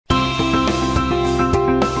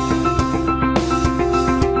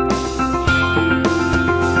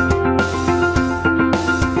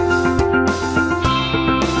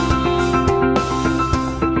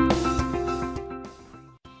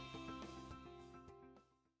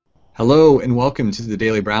Hello and welcome to the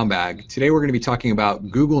Daily Brown Bag. Today we're going to be talking about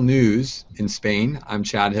Google News in Spain. I'm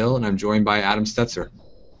Chad Hill and I'm joined by Adam Stetzer.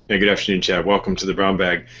 Hey, good afternoon, Chad. Welcome to the Brown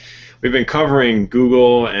Bag. We've been covering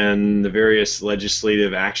Google and the various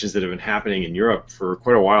legislative actions that have been happening in Europe for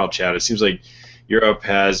quite a while, Chad. It seems like Europe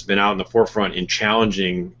has been out in the forefront in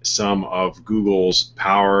challenging some of Google's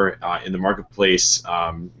power in the marketplace,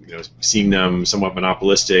 seeing them somewhat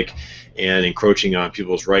monopolistic and encroaching on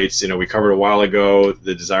people's rights. We covered a while ago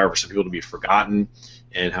the desire for some people to be forgotten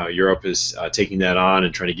and how Europe is taking that on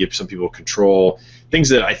and trying to give some people control. Things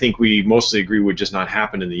that I think we mostly agree would just not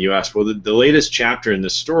happen in the U.S. Well, the latest chapter in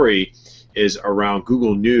this story is around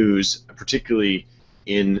Google News, particularly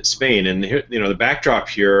in Spain. And the backdrop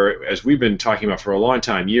here, as we've been talking about for a long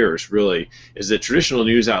time, years really, is that traditional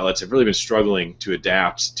news outlets have really been struggling to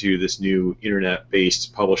adapt to this new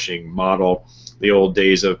internet-based publishing model. The old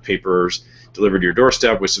days of papers delivered to your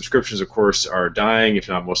doorstep with subscriptions, of course, are dying, if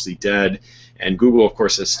not mostly dead. And Google, of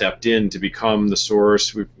course, has stepped in to become the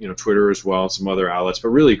source. Twitter as well, and some other outlets, but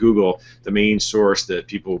really Google, the main source that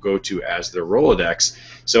people go to as their Rolodex.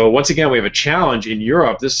 So once again, we have a challenge in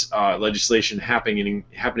Europe. This legislation happening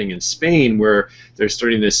in Spain, where they're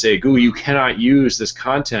starting to say, Google, you cannot use this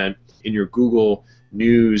content in your Google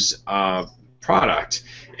News product.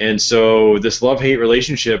 And so this love-hate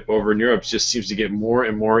relationship over in Europe just seems to get more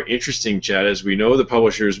and more interesting, Chad, as we know the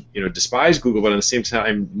publishers despise Google, but at the same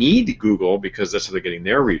time need Google because that's how they're getting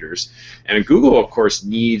their readers. And Google, of course,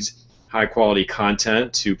 needs high-quality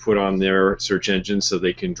content to put on their search engine so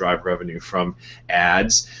they can drive revenue from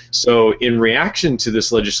ads. So in reaction to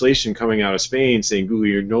this legislation coming out of Spain saying, Google,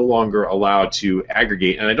 you're no longer allowed to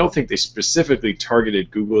aggregate, and I don't think they specifically targeted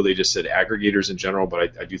Google, they just said aggregators in general,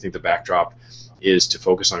 but I do think the backdrop is to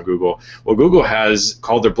focus on Google. Well, Google has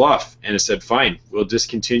called their bluff and has said, fine, we'll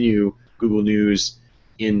discontinue Google News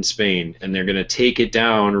in Spain, and they're going to take it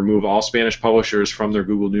down, remove all Spanish publishers from their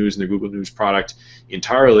Google News and their Google News product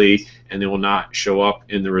entirely, and they will not show up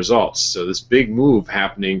in the results. So this big move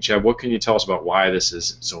happening, Chad, what can you tell us about why this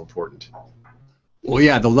is so important? Well,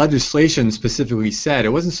 yeah, the legislation specifically said it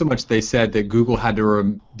wasn't so much they said that Google had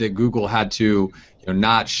to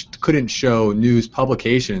couldn't show news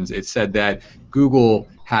publications. It said that Google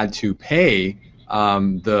had to pay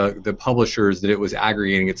the publishers that it was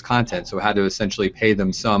aggregating its content, so it had to essentially pay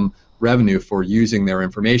them some revenue for using their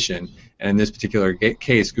information. And in this particular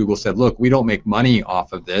case, Google said, look, we don't make money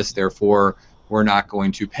off of this, therefore we're not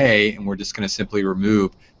going to pay, and we're just going to simply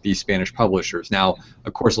remove these Spanish publishers. Now,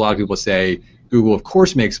 of course, a lot of people say Google, of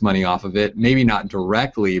course, makes money off of it, maybe not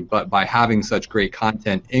directly, but by having such great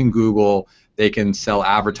content in Google, they can sell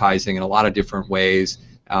advertising in a lot of different ways,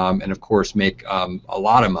 and of course make a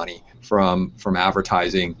lot of money from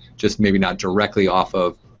advertising, just maybe not directly off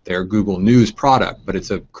of their Google News product, but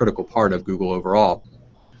it's a critical part of Google overall.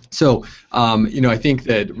 So I think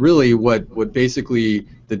that really what basically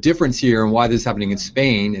the difference here and why this is happening in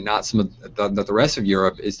Spain and not some of the rest of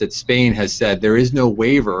Europe is that Spain has said there is no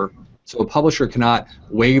waiver. So a publisher cannot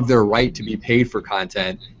waive their right to be paid for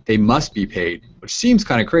content. They must be paid, which seems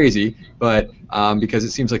kind of crazy, but because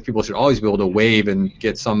it seems like people should always be able to waive and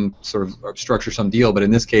get some sort of structure some deal. But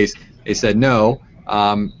in this case, they said no,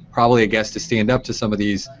 probably I guess to stand up to some of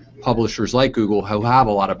these publishers like Google who have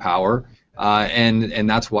a lot of power, and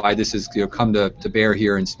that's why this has come to bear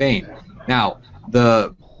here in Spain. Now,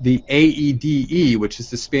 the AEDE, which is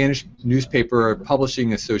the Spanish Newspaper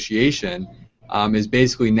Publishing Association, is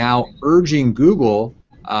basically now urging Google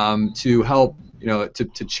to help,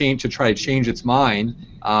 to try to change its mind,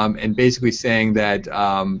 and basically saying that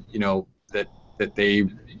that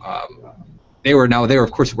they were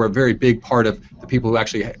of course were a very big part of the people who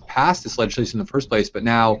actually passed this legislation in the first place, but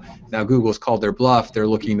now Google's called their bluff. They're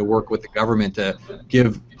looking to work with the government to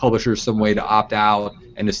give publishers some way to opt out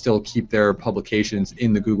and to still keep their publications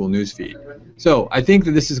in the Google News feed. So I think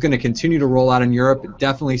that this is going to continue to roll out in Europe. It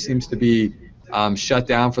definitely seems to be shut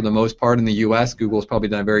down for the most part in the U.S. Google's probably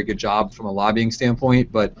done a very good job from a lobbying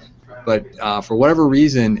standpoint, but for whatever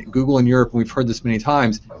reason, Google in Europe, and we've heard this many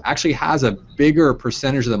times, actually has a bigger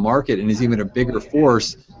percentage of the market and is even a bigger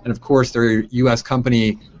force. And of course, they're a U.S.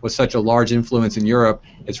 company with such a large influence in Europe,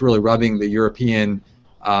 it's really rubbing the European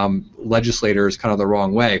legislators kind of the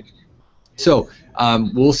wrong way. So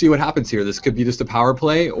we'll see what happens here. This could be just a power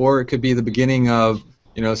play, or it could be the beginning of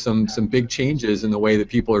some big changes in the way that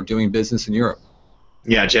people are doing business in Europe.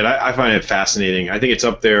 Yeah, Jed, I find it fascinating. I think it's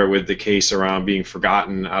up there with the case around being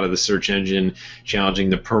forgotten out of the search engine, challenging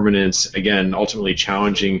the permanence, again, ultimately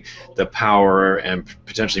challenging the power and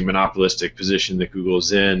potentially monopolistic position that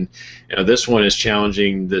Google's in. You know, this one is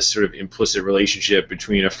challenging this sort of implicit relationship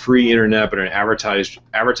between a free internet but an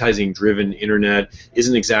advertising-driven internet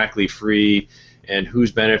isn't exactly free, and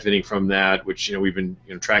who's benefiting from that, which we've been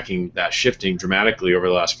tracking that shifting dramatically over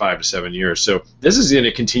the last 5 to 7 years. So this is going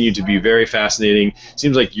to continue to be very fascinating.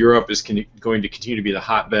 Seems like Europe is going to continue to be the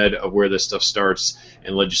hotbed of where this stuff starts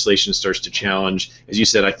and legislation starts to challenge. As you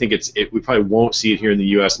said, I think we probably won't see it here in the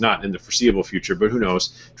U.S., not in the foreseeable future, but who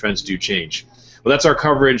knows? Trends do change. Well, that's our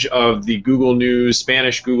coverage of the Google News,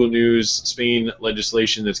 Spanish Google News, Spain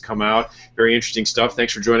legislation that's come out. Very interesting stuff.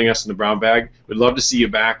 Thanks for joining us in the Brown Bag. We'd love to see you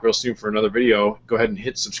back real soon for another video. Go ahead and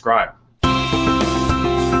hit subscribe.